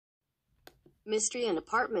Mystery in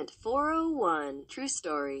Apartment 401. True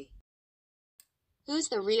story. Who's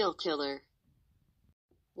the real killer?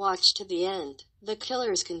 Watch to the end. The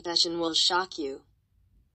killer's confession will shock you.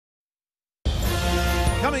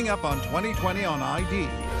 Coming up on 2020 on ID.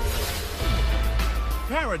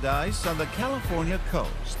 Paradise on the California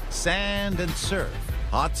coast. Sand and surf.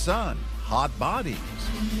 Hot sun. Hot bodies.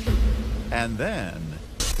 And then...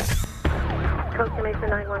 Costa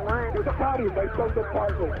 911. There's a body in my son's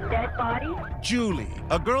apartment. Dead body? Julie,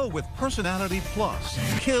 a girl with personality plus,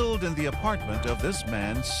 killed in the apartment of this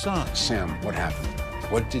man's son. Sam, what happened?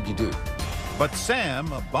 What did you do? But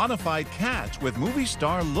Sam, a bona fide catch with movie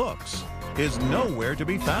star looks, is nowhere to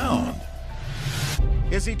be found.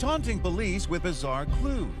 Is he taunting police with bizarre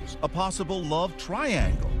clues, a possible love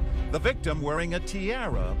triangle, the victim wearing a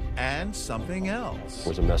tiara, and something else?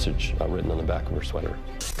 There was a message written on the back of her sweater.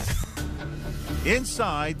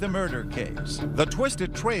 Inside the murder case, the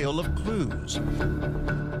twisted trail of clues.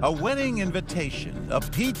 A wedding invitation, a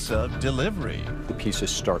pizza delivery. The pieces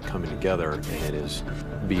start coming together, and it is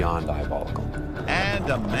beyond diabolical. And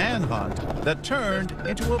a manhunt that turned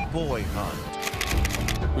into a boy hunt.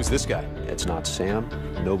 Who's this guy? It's not Sam.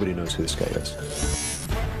 Nobody knows who this guy is.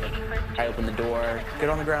 I open the door, get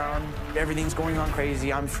on the ground, everything's going on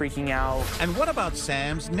crazy, I'm freaking out. And what about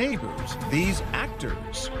Sam's neighbors, these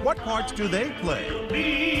actors? What parts do they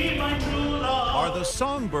play? Are the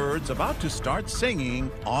songbirds about to start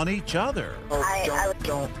singing on each other? Oh,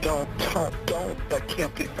 don't, that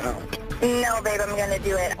can't be found. No, babe, I'm gonna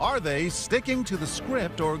do it. Are they sticking to the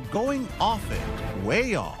script or going off it,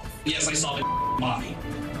 way off? Yes, I saw the body.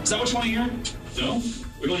 Is that what you want to hear? No?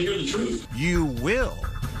 We're going to hear the truth. You will.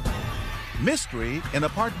 Mystery in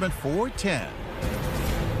Apartment 410.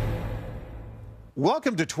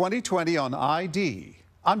 Welcome to 2020 on ID.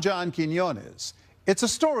 I'm John Quinones. It's a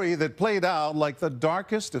story that played out like the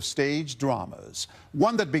darkest of stage dramas,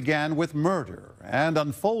 one that began with murder and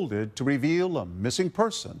unfolded to reveal a missing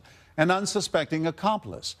person, an unsuspecting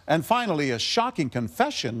accomplice, and finally a shocking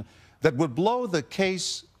confession that would blow the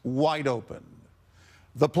case wide open.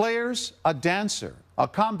 The players, a dancer, a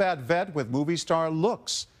combat vet with movie star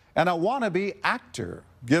looks, and a wannabe actor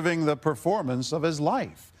giving the performance of his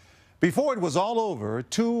life. Before it was all over,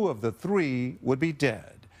 2 of the 3 would be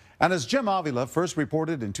dead. And as Jim Avila first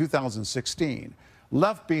reported in 2016,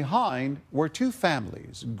 left behind were 2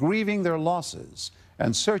 families grieving their losses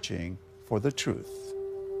and searching for the truth.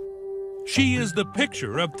 She is the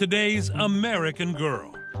picture of today's American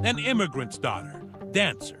girl, an immigrant's daughter,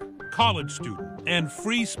 dancer, college student, and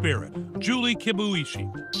free spirit, Juri Kibuishi.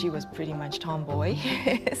 She was pretty much tomboy.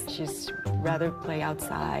 She's rather play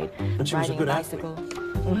outside, and she riding was a good a bicycle.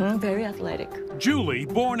 Very athletic. Julie,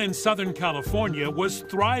 born in Southern California, was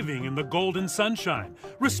thriving in the golden sunshine,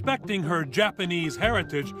 respecting her Japanese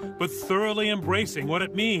heritage, but thoroughly embracing what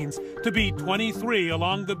it means to be 23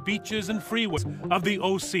 along the beaches and freeways of the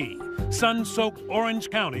OC, sun-soaked Orange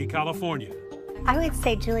County, California. I would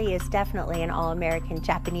say Julie is definitely an all-American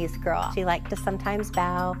Japanese girl. She liked to sometimes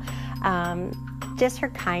bow, just her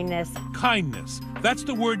kindness. Kindness. That's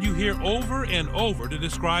the word you hear over and over to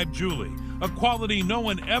describe Julie, a quality no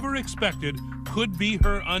one ever expected could be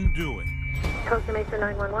her undoing. Costa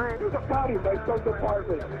 911. There's a body in my son's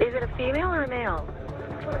apartment. Is it a female or a male?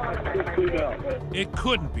 It's female. It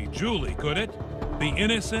couldn't be Julie, could it? The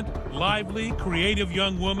innocent, lively, creative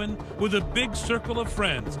young woman with a big circle of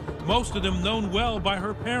friends, most of them known well by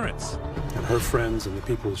her parents. And her friends and the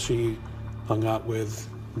people she hung out with,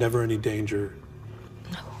 never any danger.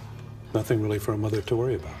 No. Nothing really for a mother to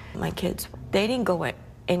worry about. My kids, they didn't go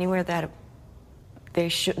anywhere that they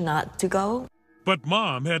should not to go. But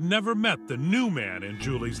Mom had never met the new man in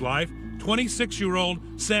Julie's life,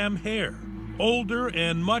 26-year-old Sam Hare, older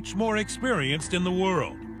and much more experienced in the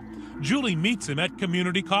world. Julie meets him at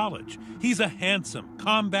community college. He's a handsome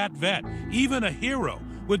combat vet, even a hero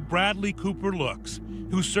with Bradley Cooper looks,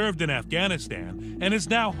 who served in Afghanistan and is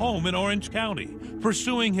now home in Orange County,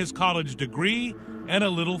 pursuing his college degree and a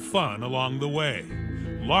little fun along the way.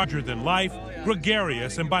 Larger than life,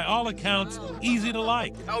 gregarious, and by all accounts, easy to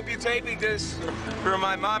like. I hope you're taping this for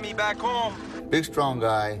my mommy back home. Big, strong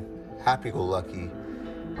guy, happy-go-lucky,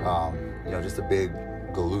 just a big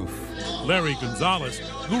galoof. Larry Gonzalez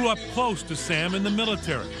grew up close to Sam in the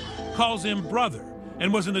military, calls him brother,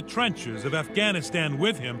 and was in the trenches of Afghanistan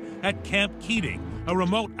with him at Camp Keating, a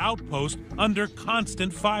remote outpost under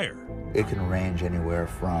constant fire. It can range anywhere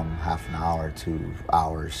from half an hour to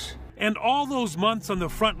hours. And all those months on the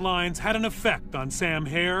front lines had an effect on Sam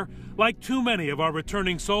Hare. Like too many of our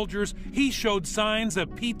returning soldiers, he showed signs of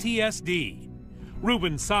PTSD.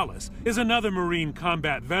 Ruben Salas is another Marine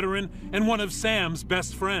combat veteran and one of Sam's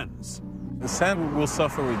best friends. Sam will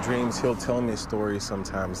suffer with dreams. He'll tell me stories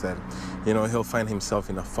sometimes that, you know, he'll find himself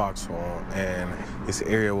in a foxhole and his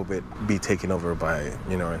area will be taken over by,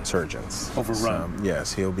 you know, insurgents. Overrun. So,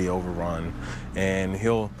 yes, he'll be overrun, and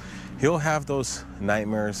he'll have those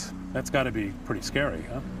nightmares. That's got to be pretty scary,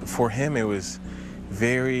 huh? For him, it was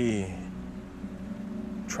very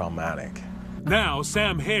traumatic. Now,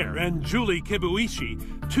 Sam Hare and Juri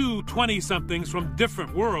Kibuishi, two 20-somethings from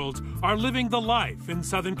different worlds, are living the life in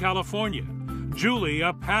Southern California. Juri,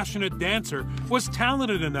 a passionate dancer, was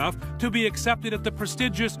talented enough to be accepted at the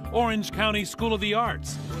prestigious Orange County School of the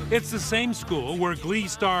Arts. It's the same school where Glee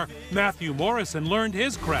star Matthew Morrison learned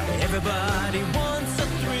his craft. Everybody wants a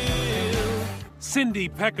thrill. Cindy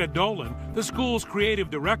Pekka Dolan, the school's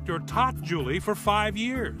creative director, taught Juri for 5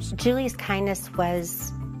 years. Julie's kindness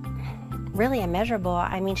was really immeasurable.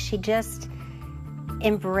 I mean, she just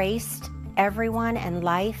embraced everyone and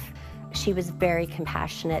life. She was very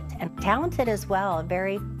compassionate and talented as well,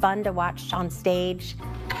 very fun to watch on stage.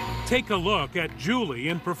 Take a look at Juri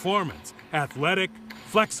in performance. Athletic,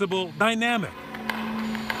 flexible, dynamic.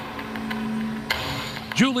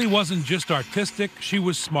 Juri wasn't just artistic, she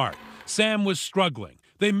was smart. Sam was struggling.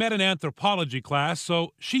 They met in anthropology class,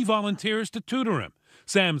 so she volunteers to tutor him.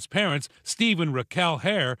 Sam's parents, Steve and Raquel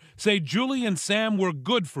Hare, say Juri and Sam were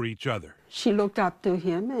good for each other. She looked up to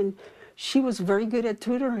him, and she was very good at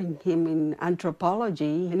tutoring him in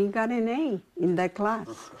anthropology, and he got an A in that class.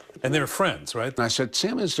 And they're friends, right? And I said,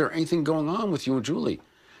 Sam, is there anything going on with you and Juri?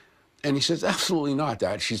 And he says, absolutely not,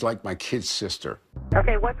 Dad. She's like my kid's sister.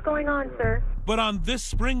 Okay, what's going on, sir? But on this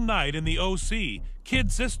spring night in the OC,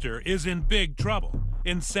 kid sister is in big trouble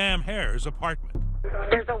in Sam Hare's apartment.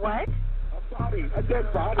 There's a what? A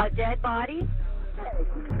dead body. A dead body?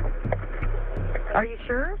 Are you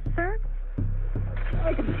sure, sir?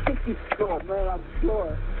 I can think he's cold, man. I'm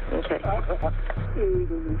sure. Okay.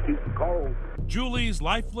 He's cold. Julie's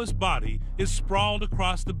lifeless body is sprawled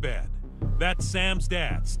across the bed. That's Sam's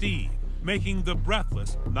dad, Steve, making the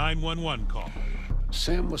breathless 911 call.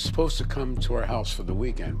 Sam was supposed to come to our house for the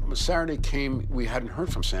weekend. When Saturday came, we hadn't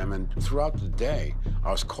heard from Sam, and throughout the day,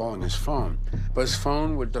 I was calling his phone. But his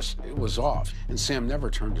phone it was off, and Sam never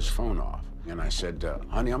turned his phone off. And I said,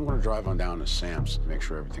 honey, I'm going to drive on down to Sam's to make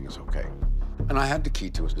sure everything is okay. And I had the key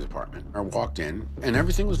to his apartment. I walked in, and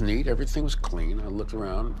everything was neat, everything was clean. I looked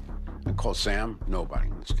around, I called Sam, nobody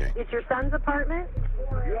in this case. It's your son's apartment?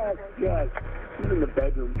 Yes, yes. He's in the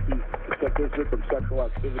bedroom. He's got this victim sexual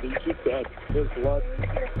activity. She's dead. There's blood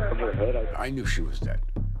from her head. I knew she was dead,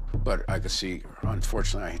 but I could see,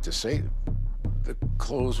 unfortunately, I hate to say it, the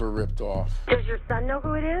clothes were ripped off. Does your son know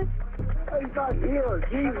who it is? He's not here.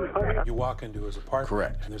 Jesus, honey. You walk into his apartment.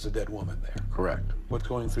 Correct. And there's a dead woman there. Correct. What's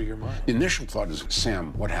going through your mind? The initial thought is,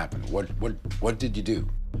 Sam, what happened? What did you do?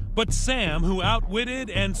 But Sam, who outwitted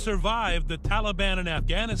and survived the Taliban in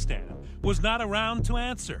Afghanistan, was not around to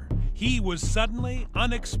answer. He was suddenly,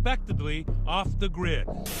 unexpectedly off the grid.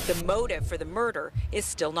 The motive for the murder is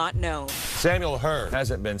still not known. Samuel Hare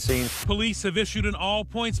hasn't been seen. Police have issued an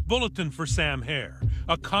all-points bulletin for Sam Hare,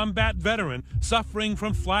 a combat veteran suffering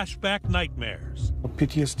from flashback nightmares.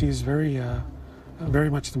 PTSD is very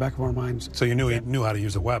much in the back of our minds. So you knew he knew how to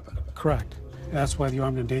use a weapon? Correct. That's why the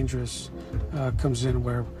armed and dangerous comes in,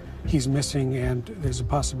 where he's missing and there's a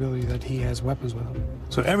possibility that he has weapons with him.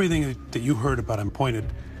 So everything that you heard about him pointed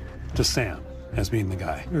to Sam as being the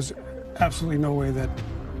guy. There's absolutely no way that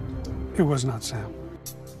it was not Sam.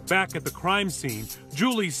 Back at the crime scene,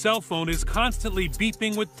 Julie's cell phone is constantly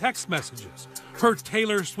beeping with text messages, her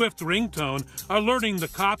Taylor Swift ringtone alerting the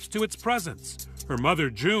cops to its presence. Her mother,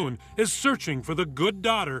 June, is searching for the good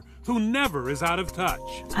daughter who never is out of touch.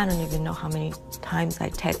 I don't even know how many times I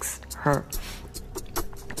text her.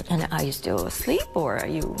 And are you still asleep, or are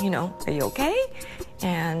you okay?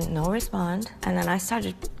 And no respond. And then I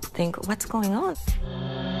started to think, what's going on?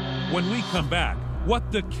 When we come back,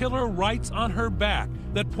 what the killer writes on her back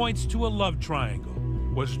that points to a love triangle.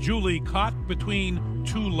 Was Juri caught between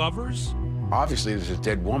two lovers? Obviously, there's a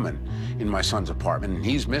dead woman in my son's apartment, and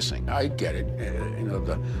he's missing. I get it.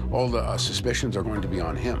 All the suspicions are going to be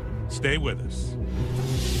on him. Stay with us.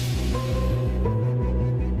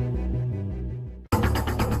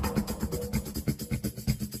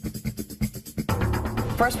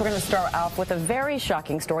 First, we're going to start off with a very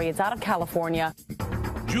shocking story. It's out of California.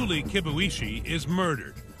 Juri Kibuishi is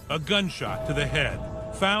murdered. A gunshot to the head,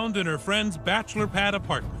 found in her friend's bachelor pad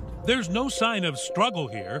apartment. There's no sign of struggle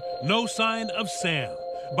here, no sign of Sam.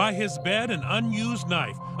 By his bed, an unused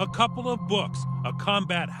knife, a couple of books, a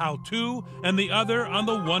combat how-to, and the other on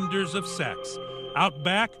the wonders of sex. Out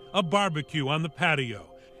back, a barbecue on the patio.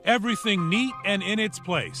 Everything neat and in its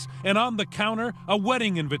place. And on the counter, a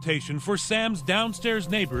wedding invitation for Sam's downstairs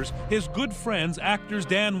neighbors, his good friends, actors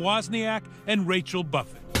Dan Wozniak and Rachel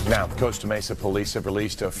Buffett. Now, Costa Mesa police have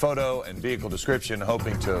released a photo and vehicle description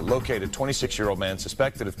hoping to locate a 26-year-old man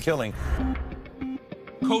suspected of killing.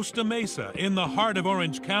 Costa Mesa, in the heart of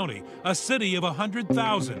Orange County, a city of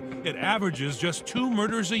 100,000. It averages just 2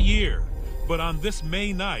 murders a year. But on this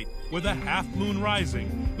May night, with a half-moon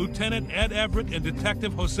rising, Lieutenant Ed Everett and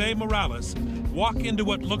Detective Jose Morales walk into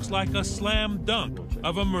what looks like a slam dunk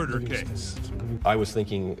of a murder case. I was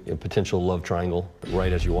thinking a potential love triangle.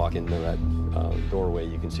 Right as you walk into that doorway,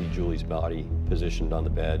 you can see Julie's body positioned on the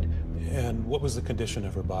bed. And what was the condition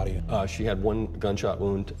of her body? She had 1 gunshot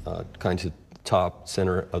wound, kind of top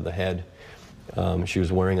center of the head. She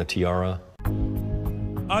was wearing a tiara.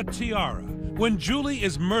 A tiara. When Julie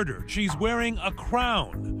is murdered, she's wearing a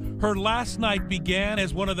crown. Her last night began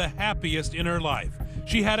as one of the happiest in her life.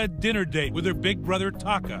 She had a dinner date with her big brother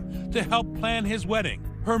Taka to help plan his wedding.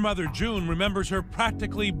 Her mother June remembers her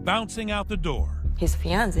practically bouncing out the door. His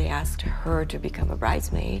fiancé asked her to become a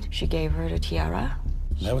bridesmaid. She gave her the tiara.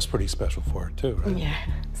 That was pretty special for her too, right?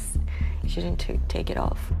 Yes. She didn't take it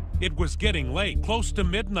off. It was getting late, close to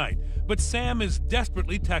midnight, but Sam is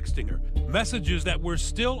desperately texting her. Messages that were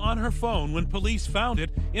still on her phone when police found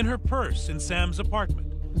it in her purse in Sam's apartment.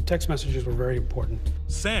 The text messages were very important.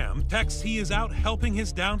 Sam texts he is out helping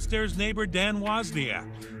his downstairs neighbor Dan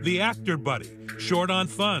Wozniak, the actor buddy, short on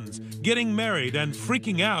funds, getting married and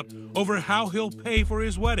freaking out over how he'll pay for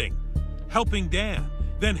his wedding. Helping Dan,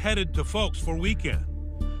 then headed to folks for weekend.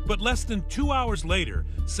 But less than 2 hours later,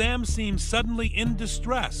 Sam seems suddenly in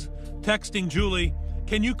distress, texting Julie,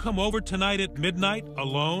 "Can you come over tonight at midnight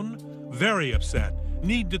alone?" Very upset.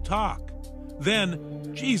 Need to talk.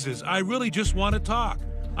 Then, "Jesus, I really just want to talk.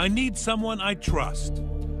 I need someone I trust."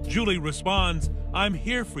 Julie responds, "I'm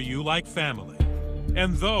here for you like family."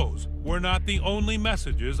 And those were not the only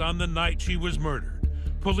messages on the night she was murdered.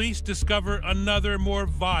 Police discover another more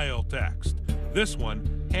vile text. This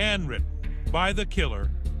one handwritten by the killer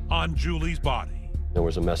on Julie's body. There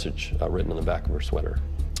was a message written on the back of her sweater.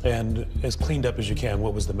 And as cleaned up as you can,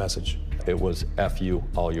 what was the message? It was, "F you,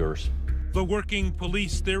 all yours." The working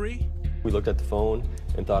police theory? We looked at the phone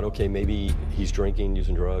and thought, okay, maybe he's drinking,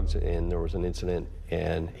 using drugs, and there was an incident,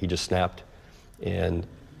 and he just snapped and,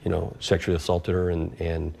 sexually assaulted her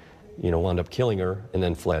and wound up killing her and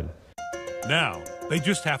then fled. Now, they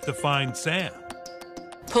just have to find Sam.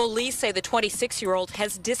 Police say the 26-year-old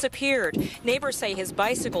has disappeared. Neighbors say his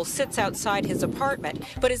bicycle sits outside his apartment,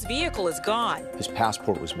 but his vehicle is gone. His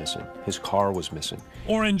passport was missing. His car was missing.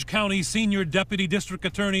 Orange County Senior Deputy District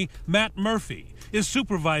Attorney Matt Murphy is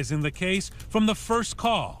supervising the case from the first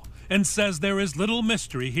call and says there is little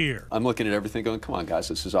mystery here. I'm looking at everything going, come on, guys,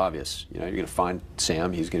 this is obvious. You're going to find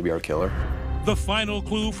Sam. He's going to be our killer. The final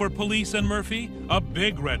clue for police and Murphy, a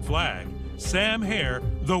big red flag. Sam Hare,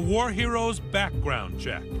 the war hero's background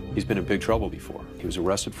check. He's been in big trouble before. He was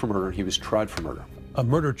arrested for murder. He was tried for murder. A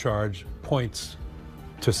murder charge points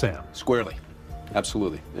to Sam. Squarely.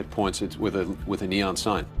 Absolutely. It points with a neon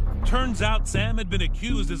sign. Turns out Sam had been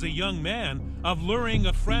accused as a young man of luring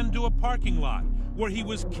a friend to a parking lot where he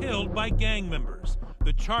was killed by gang members.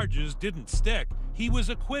 The charges didn't stick. He was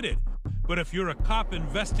acquitted. But if you're a cop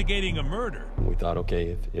investigating a murder... We thought,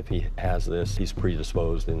 okay, if he has this, he's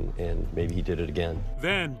predisposed and maybe he did it again.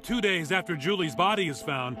 Then, 2 days after Julie's body is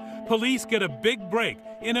found, police get a big break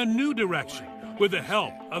in a new direction with the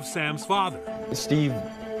help of Sam's father. Steve,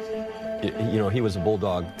 he was a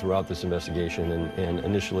bulldog throughout this investigation, and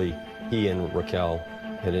initially he and Raquel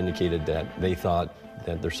had indicated that they thought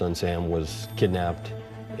that their son Sam was kidnapped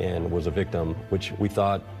and was a victim, which we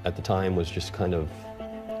thought at the time was just kind of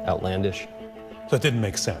outlandish. So it didn't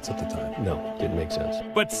make sense at the time? No, it didn't make sense.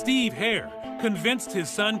 But Steve Hare, convinced his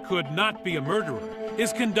son could not be a murderer,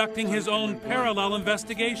 is conducting his own parallel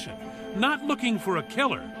investigation. Not looking for a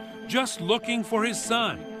killer, just looking for his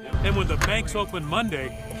son. And when the banks open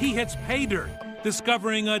Monday, he hits pay dirt,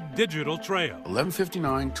 discovering a digital trail.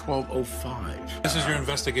 11/59/12/05. This is your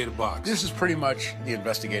investigative box. This is pretty much the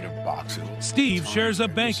investigative box. Steve shares a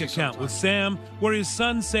bank account with Sam where his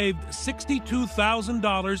son saved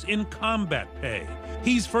 $62,000 in combat pay.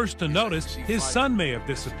 He's first to notice his son may have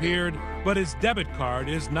disappeared, but his debit card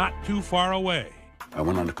is not too far away. I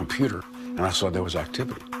went on the computer and I saw there was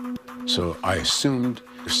activity. So I assumed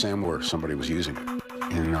Sam or somebody was using it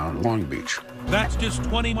in Long Beach. That's just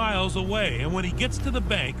 20 miles away, and when he gets to the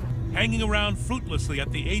bank, hanging around fruitlessly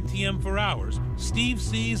at the ATM for hours, Steve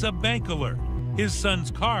sees a bank alert. His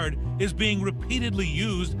son's card is being repeatedly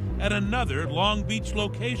used at another Long Beach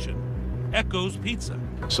location, Echo's Pizza.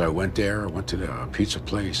 So I went there, I went to the pizza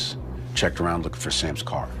place, checked around looking for Sam's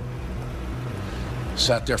car.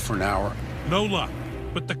 Sat there for an hour. No luck,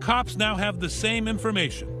 but the cops now have the same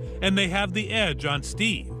information, and they have the edge on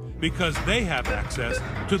Steve because they have access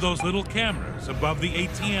to those little cameras above the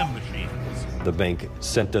ATM machines. The bank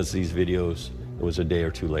sent us these videos. It was a day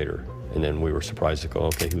or two later, and then we were surprised to go,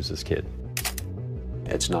 okay, who's this kid?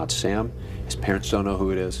 It's not Sam. His parents don't know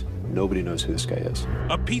who it is. Nobody knows who this guy is.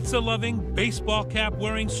 A pizza-loving, baseball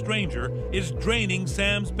cap-wearing stranger is draining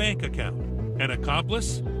Sam's bank account. An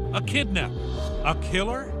accomplice? A kidnapper? A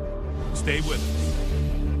killer? Stay with us.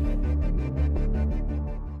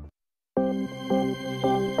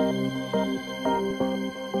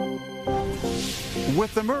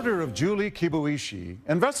 With the murder of Juri Kibuishi,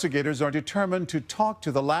 investigators are determined to talk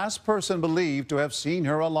to the last person believed to have seen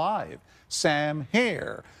her alive, Sam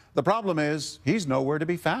Hare. The problem is, he's nowhere to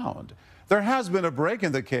be found. There has been a break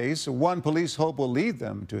in the case. One police hope will lead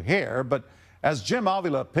them to Hare, but as Jim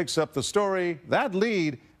Avila picks up the story, that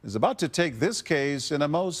lead is about to take this case in a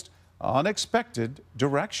most unexpected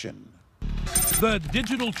direction. The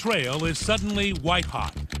digital trail is suddenly white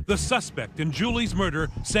hot. The suspect in Julie's murder,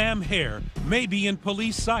 Sam Hare, may be in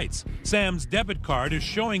police sights. Sam's debit card is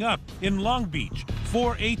showing up in Long Beach,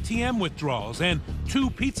 4 ATM withdrawals and 2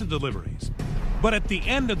 pizza deliveries. But at the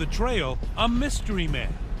end of the trail, a mystery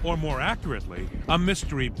man, or more accurately, a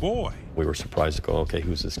mystery boy. We were surprised to go, okay,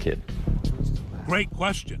 who's this kid? Great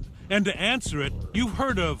question. And to answer it, you've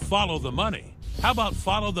heard of follow the money. How about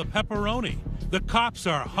follow the pepperoni? The cops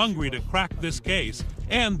are hungry to crack this case,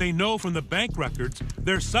 and they know from the bank records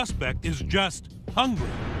their suspect is just hungry.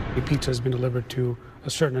 The pizza has been delivered to a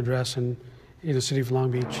certain address in the city of Long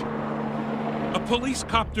Beach. A police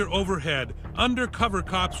copter overhead, undercover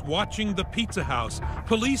cops watching the pizza house.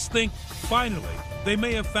 Police think, finally, they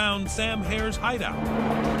may have found Sam Hare's hideout.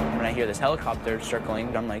 When I hear this helicopter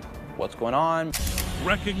circling, I'm like, what's going on?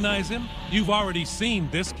 Recognize him? You've already seen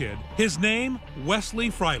this kid. His name, Wesley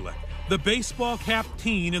Freilich, the baseball cap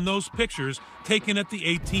teen in those pictures taken at the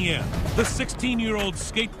ATM. The 16-year-old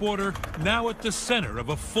skateboarder now at the center of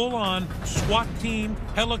a full-on SWAT team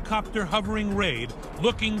helicopter hovering raid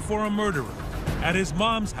looking for a murderer at his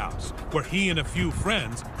mom's house, where he and a few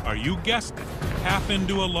friends are, you guessed it, half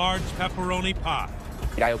into a large pepperoni pie.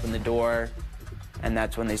 I open the door, and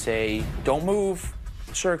that's when they say, don't move.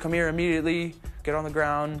 Sure, come here immediately. Get on the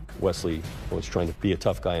ground. Wesley was trying to be a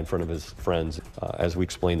tough guy in front of his friends. As we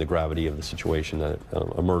explained the gravity of the situation, that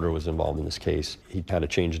a murder was involved in this case, he had a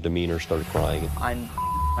change of demeanor, started crying. I'm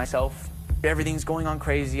myself. Everything's going on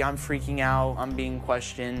crazy. I'm freaking out. I'm being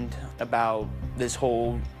questioned about this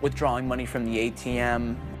whole withdrawing money from the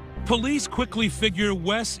ATM. Police quickly figure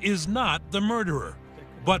Wes is not the murderer.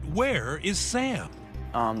 But where is Sam?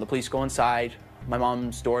 The police go inside. My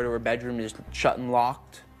mom's door to her bedroom is shut and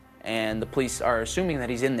locked, and the police are assuming that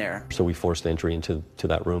he's in there. So we forced entry into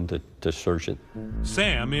that room to search it.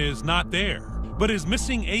 Sam is not there, but his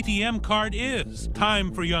missing ATM card is.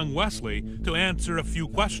 Time for young Wesley to answer a few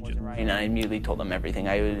questions. And I immediately told them everything.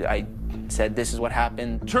 I said, this is what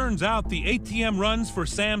happened. Turns out the ATM runs for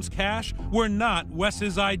Sam's cash were not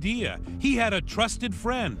Wes's idea. He had a trusted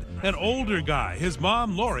friend, an older guy his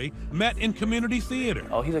mom, Lori, met in community theater.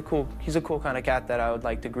 Oh, he's a cool kind of cat that I would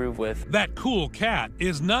like to groove with. That cool cat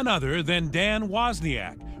is none other than Dan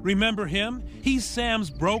Wozniak. Remember him? He's Sam's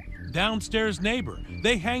broke downstairs neighbor.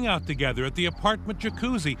 They hang out together at the apartment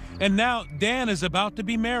jacuzzi, and now Dan is about to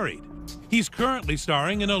be married. He's currently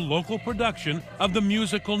starring in a local production of the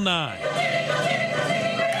musical 9. See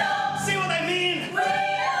what I mean?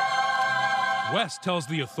 Wes tells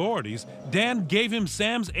the authorities Dan gave him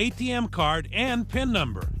Sam's ATM card and PIN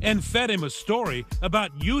number and fed him a story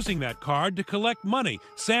about using that card to collect money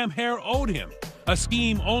Sam Hare owed him. A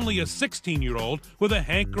scheme only a 16-year-old with a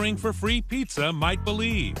hankering for free pizza might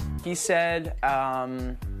believe. He said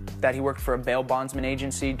that he worked for a bail bondsman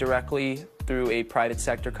agency directly through a private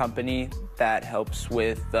sector company that helps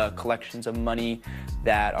with collections of money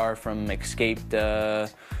that are from escaped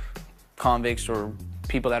convicts or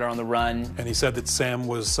people that are on the run. And he said that Sam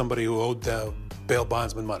was somebody who owed the bail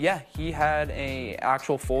bondsman money. Yeah, he had an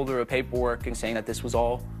actual folder of paperwork and saying that this was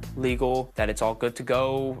all legal, that it's all good to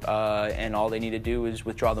go, and all they need to do is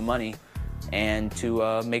withdraw the money and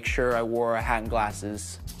to make sure I wore a hat and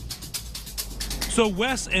glasses. So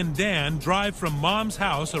Wes and Dan drive from Mom's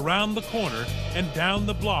house around the corner and down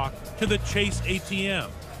the block to the Chase ATM.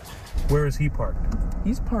 Where is he parked?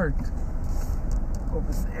 He's parked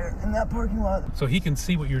over there in that parking lot. So he can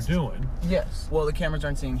see what you're doing? Yes. Well, the cameras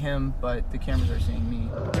aren't seeing him, but the cameras are seeing me.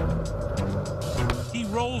 He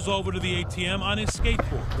rolls over to the ATM on his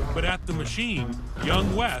skateboard, but at the machine,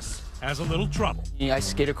 young Wes has a little trouble. I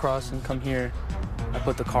skate across and come here. I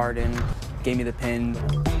put the card in, gave me the PIN.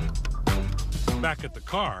 Back at the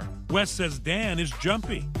car, Wes says Dan is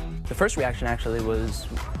jumpy. The first reaction actually was,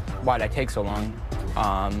 why'd I take so long?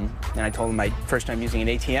 And I told him my first time using an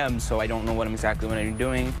ATM, so I don't know what I'm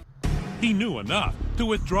doing. He knew enough to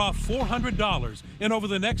withdraw $400 and over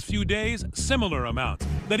the next few days, similar amounts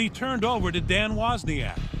that he turned over to Dan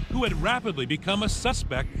Wozniak, who had rapidly become a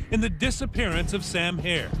suspect in the disappearance of Sam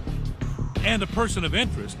Hare, and a person of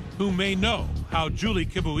interest who may know how Julie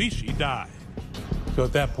Kibuishi died. So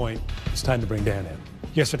at that point, it's time to bring Dan in.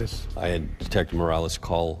 Yes, it is. I had Detective Morales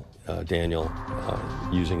call Daniel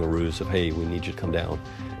using a ruse of, hey, we need you to come down.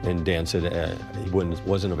 And Dan said he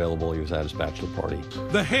wasn't available. He was at his bachelor party.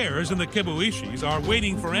 The Hares and the Kibuishis are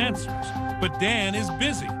waiting for answers, but Dan is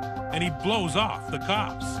busy, and he blows off the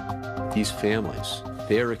cops. These families,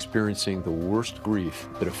 they are experiencing the worst grief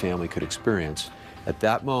that a family could experience. At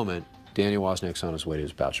that moment, Daniel Wozniak's on his way to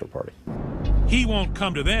his bachelor party. He won't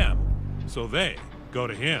come to them, so they go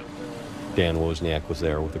to him. Dan Wozniak was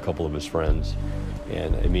there with a couple of his friends,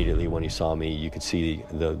 and immediately when he saw me, you could see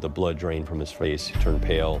the blood drain from his face. He turned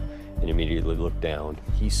pale and immediately looked down.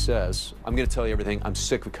 He says, I'm going to tell you everything. I'm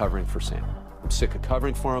sick of covering for Sam. I'm sick of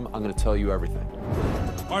covering for him. I'm going to tell you everything.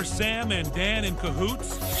 Are Sam and Dan in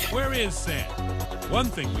cahoots? Where is Sam? One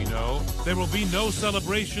thing we know, there will be no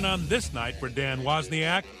celebration on this night for Dan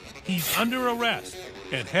Wozniak. He's under arrest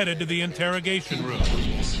and headed to the interrogation room.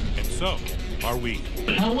 And so are we.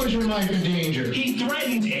 How was your life in danger? He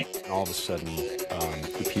threatened it. All of a sudden,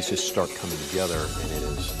 the pieces start coming together, and it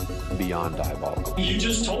is beyond diabolical. You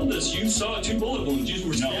just told us you saw 2 bullet wounds. You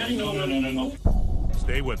were standing. No.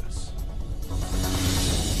 Stay with us.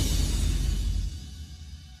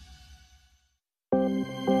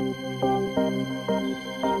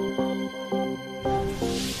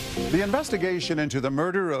 The investigation into the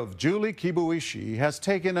murder of Julie Kibuishi has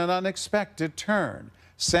taken an unexpected turn.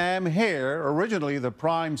 Sam Hare, originally the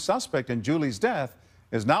prime suspect in Julie's death,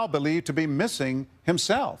 is now believed to be missing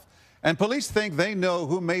himself. And police think they know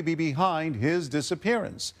who may be behind his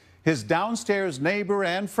disappearance. His downstairs neighbor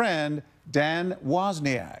and friend, Dan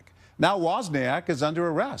Wozniak. Now Wozniak is under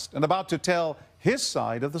arrest and about to tell his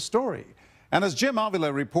side of the story. And as Jim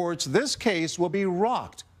Avila reports, this case will be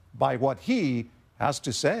rocked by what he has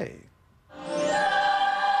to say.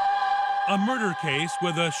 A murder case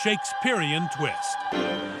with a Shakespearean twist.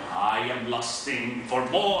 I am lusting for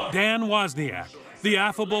more. Dan Wozniak, the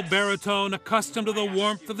affable baritone accustomed to the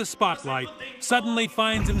warmth of the spotlight, suddenly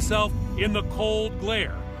finds himself in the cold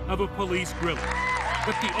glare of a police grilling.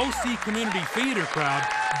 But the OC Community Theater crowd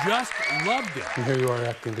just loved it. And here you are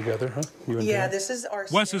acting together, huh? You and Dan? This is our...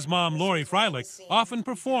 Wes's mom, Lori Freilich, often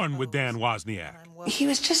performed with Dan Wozniak. He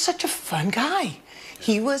was just such a fun guy.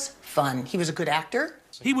 He was fun. He was a good actor.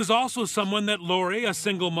 He was also someone that Lori, a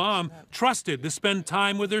single mom, trusted to spend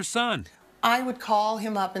time with her son. I would call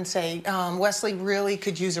him up and say, Wesley really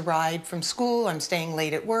could use a ride from school. I'm staying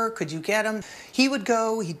late at work. Could you get him? He would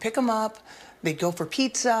go. He'd pick him up. They'd go for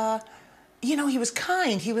pizza. You know, he was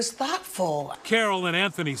kind. He was thoughtful. Carol and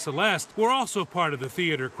Anthony Celeste were also part of the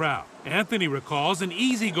theater crowd. Anthony recalls an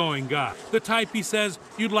easygoing guy, the type he says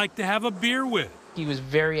you'd like to have a beer with. He was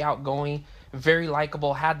very outgoing, very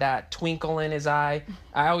likable, had that twinkle in his eye.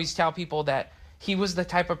 I always tell people that he was the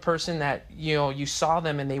type of person that, you know, you saw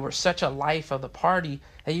them and they were such a life of the party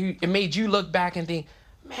that it made you look back and think,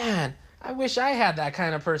 man, I wish I had that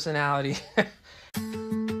kind of personality.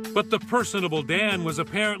 But the personable Dan was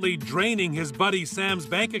apparently draining his buddy Sam's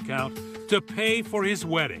bank account to pay for his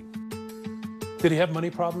wedding. Did he have money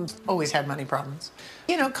problems? Always had money problems.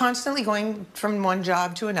 You know, constantly going from one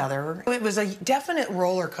job to another. It was a definite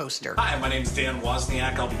roller coaster. Hi, my name's Dan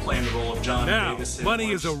Wozniak. I'll be playing the role of John Now, Davis.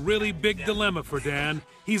 money is a really big dilemma for Dan.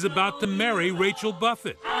 He's about to marry Rachel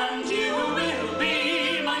Buffett. And you will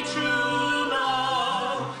be my true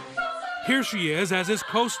love. Here she is as his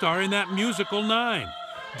co-star in that musical 9.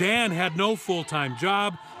 Dan had no full-time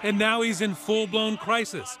job, and now he's in full-blown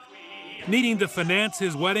crisis, needing to finance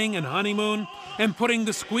his wedding and honeymoon and putting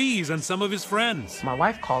the squeeze on some of his friends. My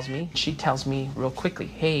wife calls me. She tells me real quickly,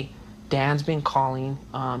 hey, Dan's been calling.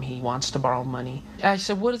 He wants to borrow money. I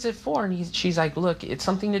said, what is it for? And she's like, look, it's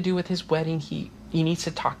something to do with his wedding. He needs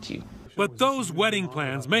to talk to you. But those wedding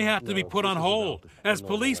plans may have to be put on hold as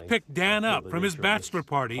police pick Dan up from his bachelor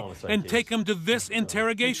party and take him to this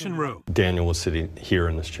interrogation room. Daniel was sitting here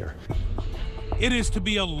in this chair. It is to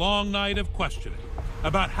be a long night of questioning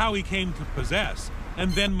about how he came to possess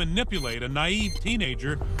and then manipulate a naive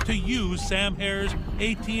teenager to use Sam Hare's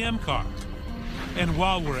ATM card. And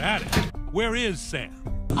while we're at it, where is Sam?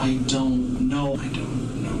 I don't know. I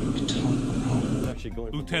don't know.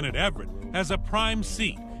 Lieutenant Everett has a prime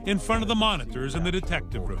seat in front of the monitors in the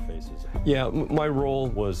detective room. Yeah, my role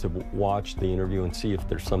was to watch the interview and see if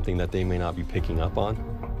there's something that they may not be picking up on.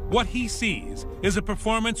 What he sees is a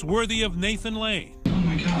performance worthy of Nathan Lane. Oh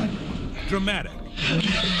my God. Dramatic.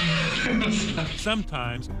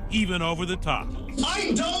 Sometimes even over the top.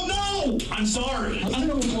 I don't know! I'm sorry. I don't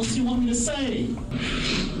know what else you want me to say.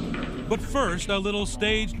 But first, a little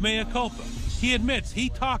staged mea culpa. He admits he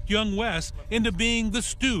talked young Wes into being the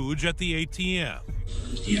stooge at the ATM.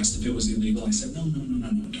 He asked if it was illegal. I said, no,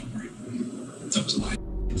 don't worry. That was a lie.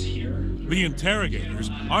 It's here. The interrogators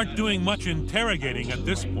aren't doing much interrogating at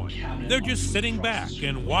this point. They're just sitting back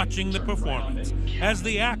and watching the performance as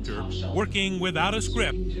the actor, working without a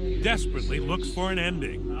script, desperately looks for an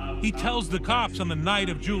ending. He tells the cops on the night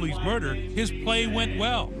of Julie's murder his play went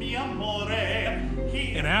well.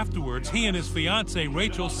 And afterwards, he and his fiancée,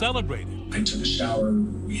 Rachel, celebrated. I took a shower,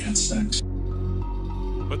 we had sex.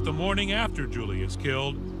 But the morning after Julie is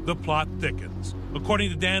killed, the plot thickens.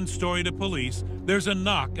 According to Dan's story to police, there's a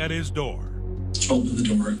knock at his door. Opened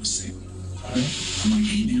the door, it was Sam. I'm like,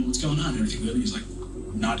 hey man, what's going on? Everything good? He's like,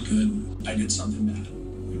 not good. I did something bad.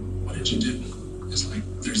 What did you do? It's like,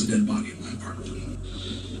 there's a dead body in my apartment.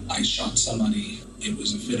 I shot somebody. It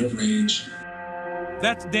was a fit of rage.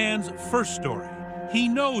 That's Dan's first story. He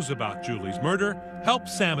knows about Julie's murder, helped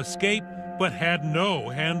Sam escape, but had no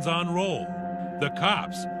hands-on role. The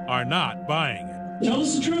cops are not buying it. Tell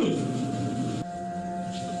us the truth.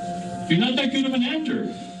 You're not that good of an actor.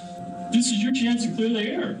 This is your chance to clear the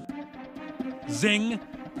air. Zing!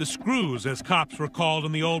 The screws, as cops were called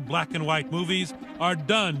in the old black and white movies, are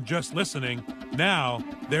done just listening. Now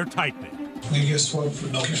they're tightening. I guess what,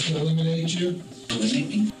 to eliminate you? Eliminate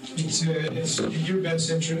me? It's in your best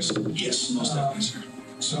interest. Yes, most definitely, sir.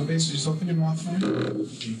 So basically, just open your mouth for me.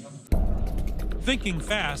 Thinking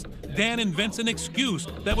fast, Dan invents an excuse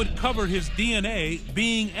that would cover his DNA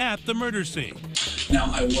being at the murder scene. Now,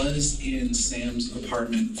 I was in Sam's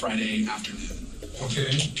apartment Friday afternoon.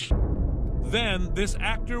 Okay. Then, this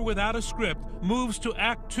actor without a script moves to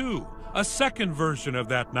Act 2, a second version of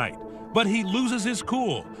that night. But he loses his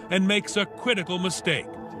cool and makes a critical mistake.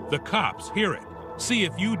 The cops hear it. See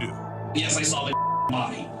if you do. Yes, I saw the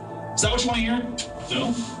body. Is that what you want to hear?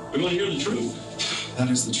 No? We want to hear the truth. That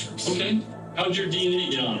is the truth. Okay. How'd your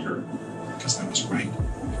DNA get on her? Because I was right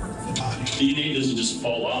over the body. DNA doesn't just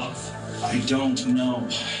fall off. I don't know.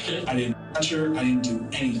 Okay. I didn't touch her. I didn't do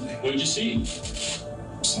anything. What did you see?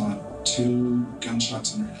 Saw 2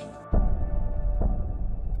 gunshots in her head.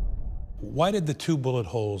 Why did the 2 bullet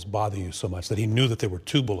holes bother you so much, that he knew that there were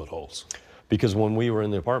 2 bullet holes? Because when we were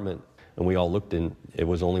in the apartment and we all looked in, it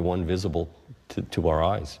was only one visible to our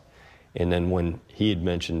eyes. And then when he had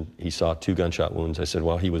mentioned he saw 2 gunshot wounds, I said,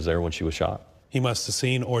 well, he was there when she was shot. He must have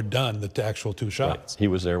seen or done the actual 2 shots. Right. He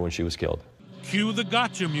was there when she was killed. Cue the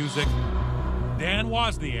gotcha music. Dan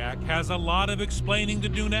Wozniak has a lot of explaining to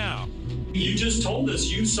do now. You just told us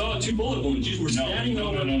you saw 2 bullet wounds. You were standing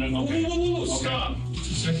over. No. Okay. Whoa, stop. That's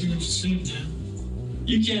exactly what you said, Dan.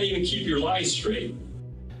 You can't even keep your lies straight.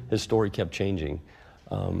 His story kept changing.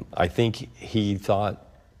 I think he thought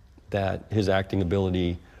that his acting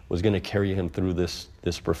ability was going to carry him through this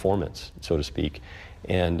performance, so to speak,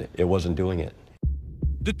 and it wasn't doing it.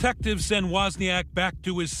 Detectives send Wozniak back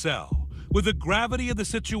to his cell. With the gravity of the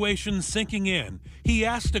situation sinking in, he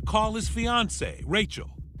asks to call his fiancée, Rachel.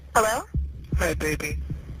 Hello? Hi, baby.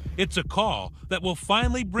 It's a call that will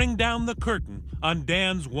finally bring down the curtain on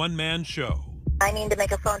Dan's one-man show. I need to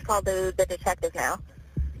make a phone call to the detective now.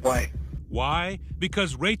 Why? Why?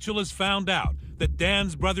 Because Rachel has found out that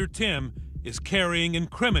Dan's brother Tim is carrying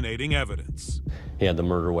incriminating evidence. He had the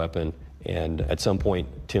murder weapon, and at some point,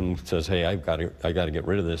 Tim says, hey, I got to get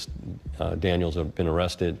rid of this. Daniel's been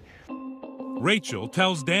arrested. Rachel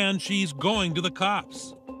tells Dan she's going to the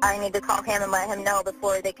cops. I need to call him and let him know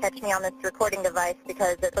before they catch me on this recording device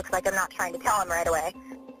because it looks like I'm not trying to tell him right away.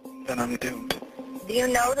 Then I'm doomed. Do you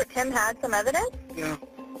know that Tim had some evidence? Yeah.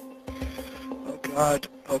 Oh, God.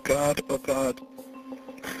 Oh, God. Oh, God.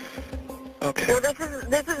 Okay. Well,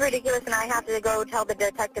 this is ridiculous, and I have to go tell the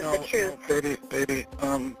detective the truth. No, baby,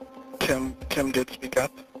 Tim did speak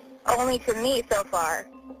up. Only to me so far,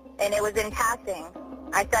 and it was in passing.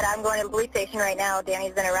 I said, I'm going to the police station right now.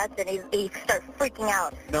 Danny's been arrested. He starts freaking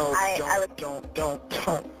out. No,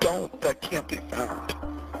 don't. That can't be found.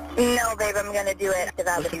 No, babe, I'm going to do it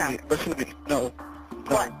without the sound. Listen to me. No.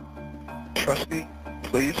 What? Trust me,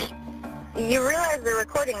 please. You realize they're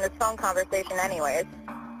recording this phone conversation anyways.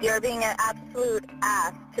 You're being an absolute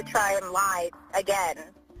ass to try and lie again.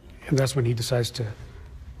 And that's when he decides to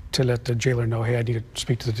let the jailer know, hey, I need to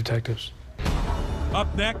speak to the detectives.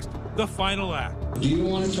 Up next, the final act. Do you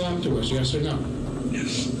want to talk to us, yes or no?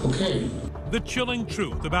 Yes. Okay. The chilling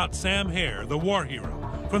truth about Sam Hare, the war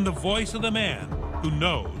hero, from the voice of the man who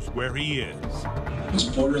knows where he is. It was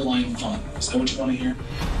borderline fun. Is that what you want to hear?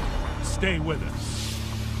 Stay with us.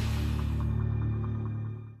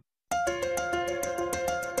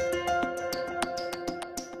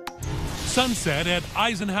 Sunset at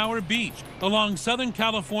Eisenhower Beach along Southern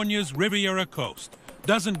California's Riviera coast.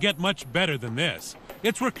 Doesn't get much better than this.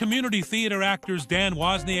 It's where community theater actors Dan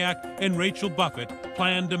Wozniak and Rachel Buffett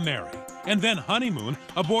plan to marry and then honeymoon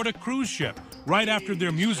aboard a cruise ship right after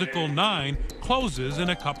their musical 9 closes in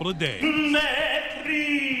a couple of days.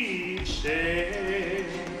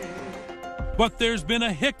 But there's been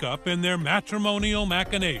a hiccup in their matrimonial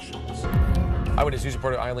machinations. Eyewitness News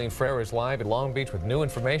reporter Eileen Frere is live in Long Beach with new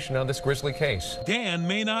information on this grisly case. Dan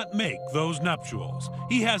may not make those nuptials.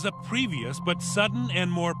 He has a previous but sudden and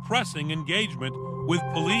more pressing engagement with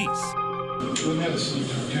police.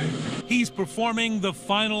 He's performing the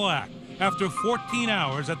final act. After 14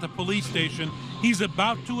 hours at the police station, he's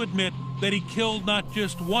about to admit that he killed not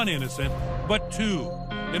just one innocent, but 2,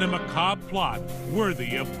 in a macabre plot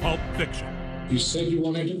worthy of pulp fiction. You said you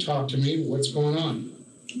wanted to talk to me. What's going on?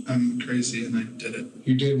 I'm crazy and I did it.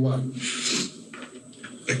 You did what?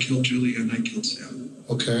 I killed Julie and I killed Sam.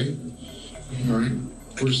 Okay. All right.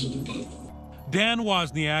 Where's the book? Dan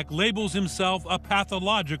Wozniak labels himself a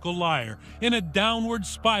pathological liar in a downward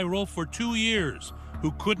spiral for 2 years,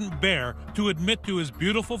 who couldn't bear to admit to his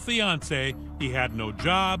beautiful fiancée he had no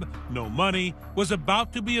job, no money, was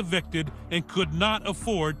about to be evicted, and could not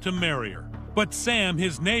afford to marry her. But Sam,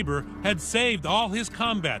 his neighbor, had saved all his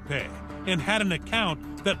combat pay and had an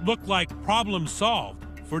account that looked like problem solved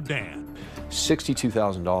for Dan.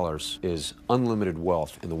 $62,000 is unlimited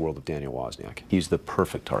wealth in the world of Daniel Wozniak. He's the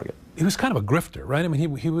perfect target. He was kind of a grifter, right? I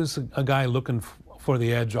mean, he was a guy looking for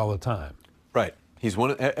the edge all the time. Right. He's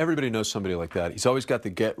everybody knows somebody like that. He's always got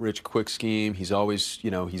the get-rich-quick scheme. He's always,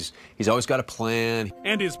 he's always got a plan.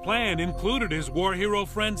 And his plan included his war hero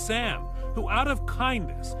friend Sam, who out of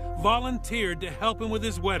kindness volunteered to help him with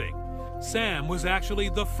his wedding. Sam was actually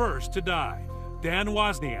the first to die. Dan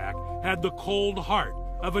Wozniak had the cold heart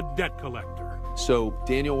of a debt collector. So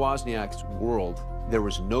Daniel Wozniak's world, there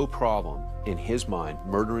was no problem in his mind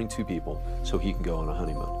murdering 2 people so he can go on a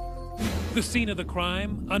honeymoon. The scene of the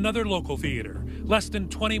crime, another local theater, less than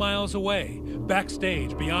 20 miles away.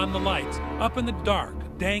 Backstage, beyond the lights, up in the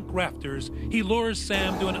dark, dank rafters, he lures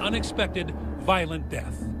Sam to an unexpected, violent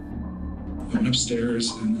death. I went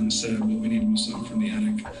upstairs and then said, well, we need to move something from the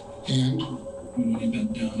attic. And when he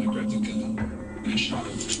bent down, I grabbed the gun and I shot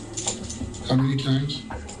him. How many times?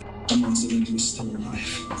 I'm on something he was still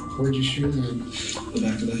alive. Where'd you shoot him? The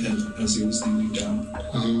back of the head as he was kneeling down.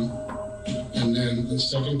 And then the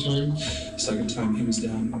second time? Second time he was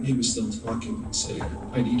down, he was still talking, saying,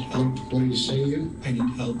 I need help. What did he say to you? I need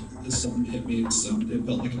help. Something hit me. It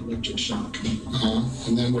felt like an electric shock.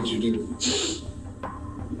 And then what'd you do?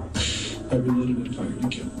 I reloaded and fired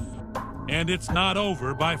and killed. And it's not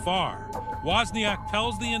over by far. Wozniak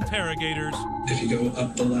tells the interrogators, if you go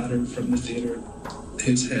up the ladder from the theater,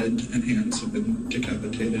 his head and hands have been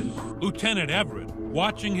decapitated. Lieutenant Everett,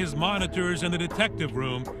 watching his monitors in the detective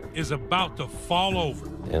room, is about to fall over.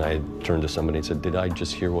 And I turned to somebody and said, did I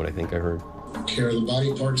just hear what I think I heard? Okay, are the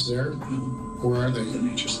body parts there? Where are they? The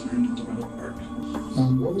Nature Center in Dorado Park.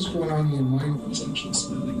 What was going on in your mind? I was actually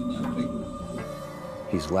smiling and laughing.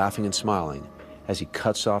 He's laughing and smiling as he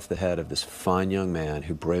cuts off the head of this fine young man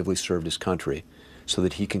who bravely served his country so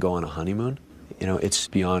that he can go on a honeymoon. It's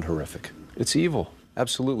beyond horrific. It's evil.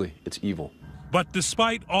 Absolutely, it's evil. But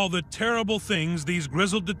despite all the terrible things these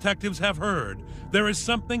grizzled detectives have heard, there is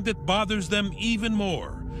something that bothers them even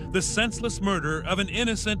more: the senseless murder of an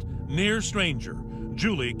innocent, near stranger,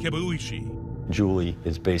 Juri Kibuishi. Julie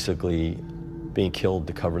is basically being killed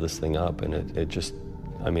to cover this thing up, and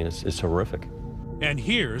it's horrific. And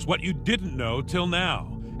here's what you didn't know till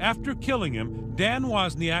now. After killing him, Dan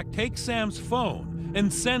Wozniak takes Sam's phone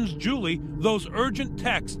and sends Julie those urgent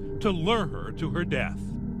texts to lure her to her death.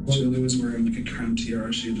 Julie was wearing like a crown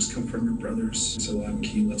tiara. She had just come from her brother's. So I have a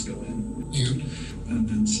key, let's go in. And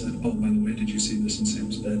then said, oh, by the way, did you see this in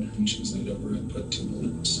Sam's bed? And she was laid over and put 2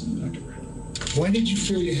 bullets in the back of her head. Why did you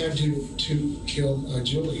feel you had to kill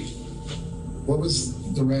Julie? What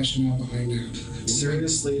was the rationale behind that?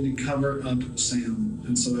 Seriously, to cover up Sam.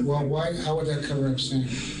 And so how would that cover up Sam?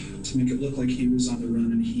 To make it look like he was on the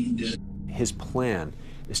run and he did. His plan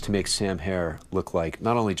is to make Sam Hare look like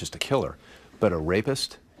not only just a killer, but a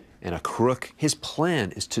rapist and a crook. His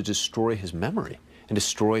plan is to destroy his memory and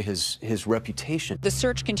destroy his reputation. The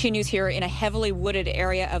search continues here in a heavily wooded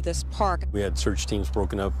area of this park. We had search teams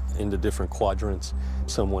broken up into different quadrants.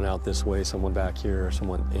 Someone out this way, someone back here,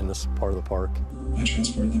 someone in this part of the park. I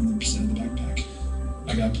transported them in the backpack.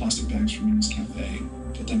 I got plastic bags from Eunice Cafe,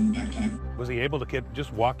 put them in the backpack. Was he able to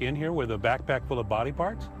just walk in here with a backpack full of body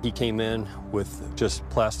parts? He came in with just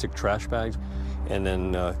plastic trash bags and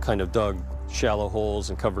then kind of dug shallow holes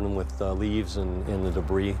and covered them with leaves and the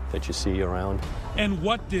debris that you see around. And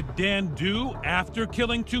what did Dan do after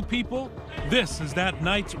killing 2 people? This is that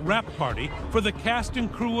night's wrap party for the cast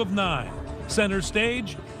and crew of 9. Center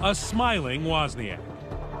stage, a smiling Wozniak.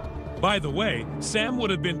 By the way, Sam would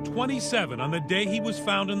have been 27 on the day he was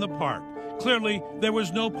found in the park. Clearly, there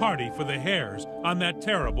was no party for the Hares on that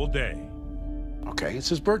terrible day. Okay, it's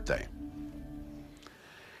his birthday.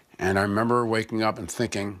 And I remember waking up and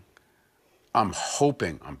thinking, I'm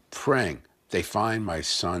hoping, I'm praying they find my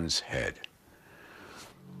son's head.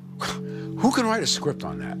 Who can write a script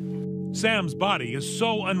on that? Sam's body is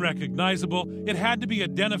so unrecognizable, it had to be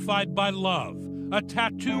identified by love, a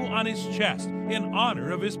tattoo on his chest in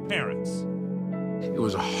honor of his parents. It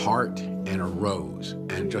was a heart and a rose,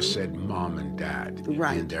 and just said Mom and Dad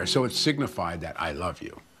in there. So it signified that I love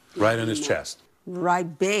you. Right on his chest.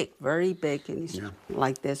 Right, big, very big, and it's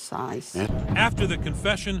like this size. After the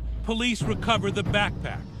confession, police recovered the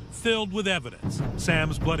backpack filled with evidence: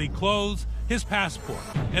 Sam's bloody clothes, his passport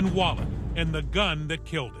and wallet, and the gun that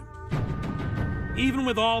killed him. Even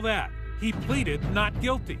with all that, he pleaded not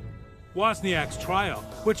guilty. Wozniak's trial,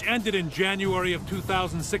 which ended in January of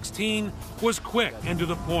 2016, was quick and to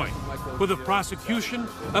the point, with a prosecution,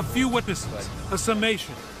 a few witnesses, a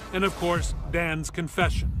summation, and of course, Dan's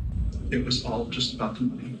confession. It was all just about the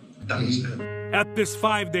money. That was it. At this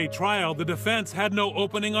 5-day trial, the defense had no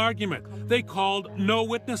opening argument. They called no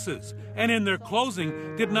witnesses, and in their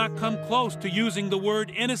closing did not come close to using the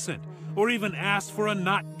word innocent or even asked for a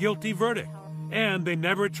not guilty verdict. And they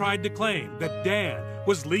never tried to claim that Dan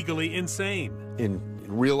was legally insane. In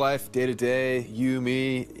real life, day to day, you,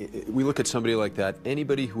 me, we look at somebody like that.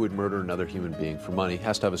 Anybody who would murder another human being for money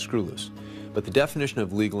has to have a screw loose. But the definition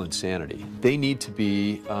of legal insanity, they need to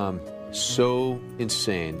be so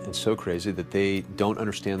insane and so crazy that they don't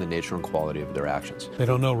understand the nature and quality of their actions. They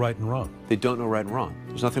don't know right and wrong. They don't know right and wrong.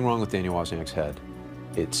 There's nothing wrong with Daniel Wozniak's head.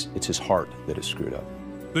 It's his heart that is screwed up.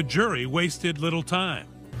 The jury wasted little time.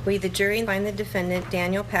 We, the jury, find the defendant,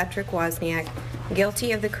 Daniel Patrick Wozniak,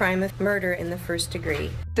 guilty of the crime of murder in the first degree.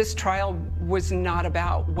 This trial was not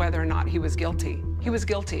about whether or not he was guilty. He was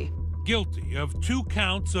guilty. Guilty of 2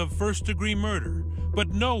 counts of first-degree murder. But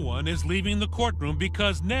no one is leaving the courtroom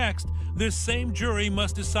because next, this same jury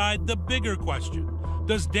must decide the bigger question.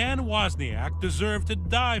 Does Dan Wozniak deserve to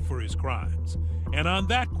die for his crimes? And on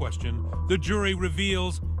that question, the jury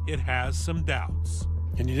reveals it has some doubts.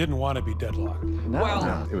 And you didn't want to be deadlocked.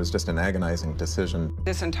 No. It was just an agonizing decision.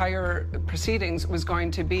 This entire proceedings was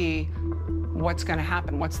going to be, what's going to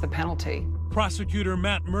happen? What's the penalty? Prosecutor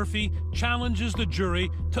Matt Murphy challenges the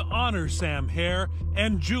jury to honor Sam Hare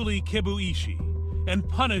and Juri Kibuishi and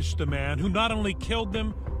punish the man who not only killed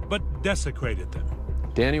them, but desecrated them.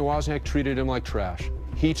 Danny Wozniak treated him like trash.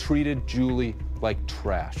 He treated Julie like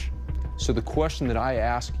trash. So the question that I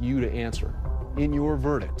ask you to answer in your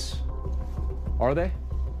verdicts, are they?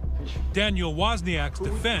 Daniel Wozniak's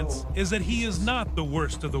defense is that he is not the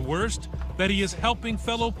worst of the worst, that he is helping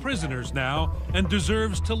fellow prisoners now and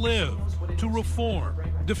deserves to live, to reform.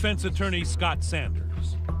 Defense attorney Scott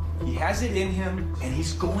Sanders. He has it in him, and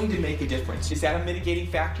he's going to make a difference. Is that a mitigating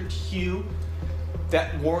factor to you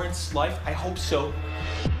that warrants life? I hope so.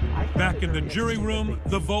 Back in the jury room,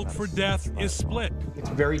 the vote for death is split. It's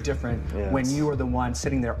very different when you are the one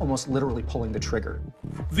sitting there almost literally pulling the trigger.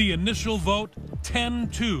 The initial vote,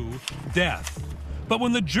 10-2, death. But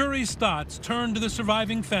when the jury's thoughts turn to the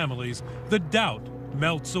surviving families, the doubt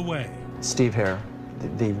melts away. Steve Hare,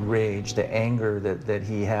 the rage, the anger that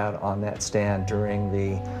he had on that stand during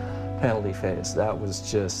the penalty phase, that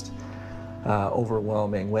was just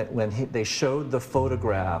overwhelming. When they showed the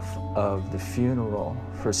photograph of the funeral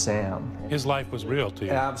for Sam. His life was real to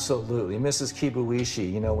you. Absolutely. Mrs.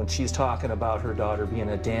 Kibuishi, you know, when she's talking about her daughter being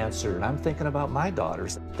a dancer, and I'm thinking about my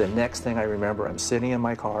daughters. The next thing I remember, I'm sitting in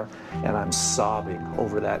my car and I'm sobbing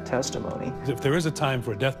over that testimony. If there is a time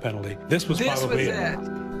for a death penalty, this was probably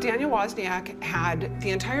it. Daniel Wozniak had the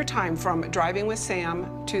entire time from driving with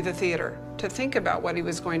Sam to the theater to think about what he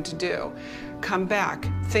was going to do, come back,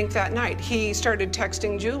 think that night. He started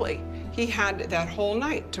texting Julie. He had that whole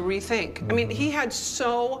night to rethink. I mean, he had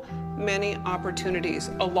so many opportunities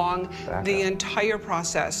along the entire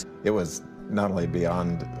process. It was not only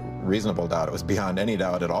beyond reasonable doubt, it was beyond any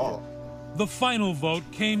doubt at all. The final vote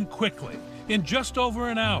came quickly, in just over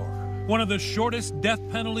an hour, one of the shortest death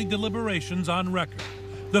penalty deliberations on record.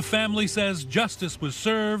 The family says justice was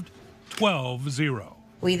served 12-0.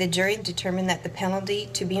 We, the jury, determined that the penalty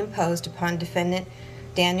to be imposed upon defendant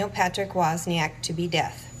Daniel Patrick Wozniak to be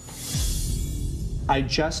death. I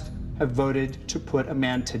just have voted to put a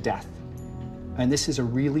man to death. And this is a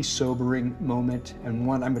really sobering moment and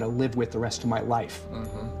one I'm going to live with the rest of my life.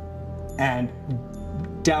 And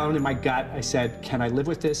down in my gut, I said, can I live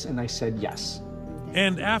with this? And I said, yes.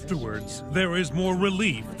 And afterwards, there is more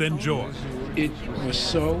relief than joy. It was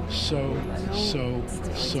so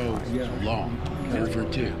long and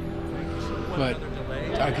overdue. But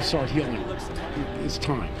I can start healing. It's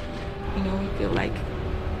time. You know, we feel like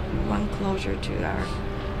one closure to our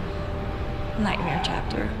nightmare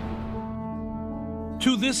chapter.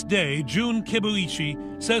 To this day, June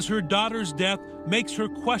Kibuishi says her daughter's death makes her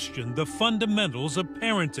question the fundamentals of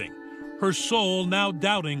parenting, her soul now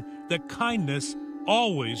doubting that kindness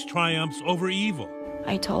always triumphs over evil.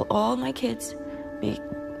 I told all my kids,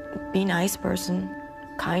 be nice person,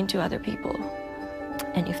 kind to other people,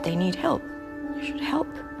 and if they need help, you should help.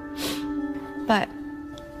 But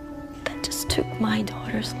that just took my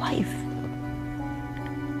daughter's life.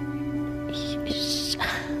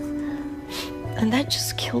 And that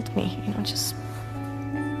just killed me, you know, just.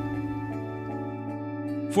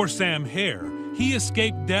 For Sam Hare, he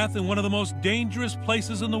escaped death in one of the most dangerous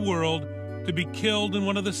places in the world to be killed in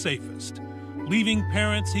one of the safest, leaving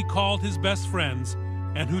parents he called his best friends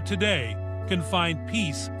and who today can find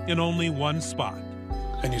peace in only one spot.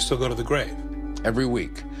 And you still go to the grave? Every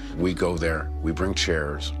week, we go there, we bring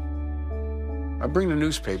chairs. I bring the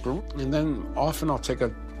newspaper, and then often I'll take a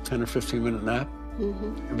 10 or 15-minute nap.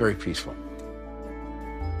 Very peaceful.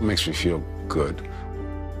 It makes me feel good.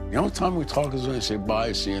 The only time we talk is when I say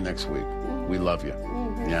bye, see you next week. We love you.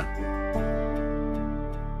 Yeah.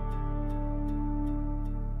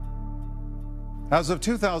 As of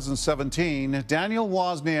 2017, Daniel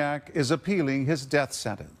Wozniak is appealing his death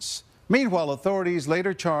sentence. Meanwhile, authorities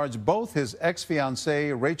later charged both his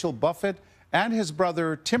ex-fiancée, Rachel Buffett, and his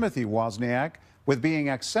brother, Timothy Wozniak, with being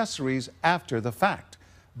accessories after the fact.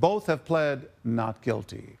 Both have pled not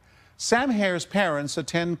guilty. Sam Hare's parents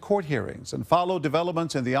attend court hearings and follow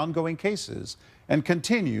developments in the ongoing cases and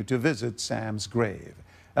continue to visit Sam's grave.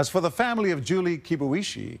 As for the family of Juri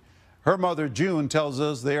Kibuishi, her mother June tells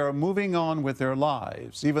us they are moving on with their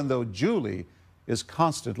lives, even though Juri is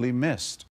constantly missed.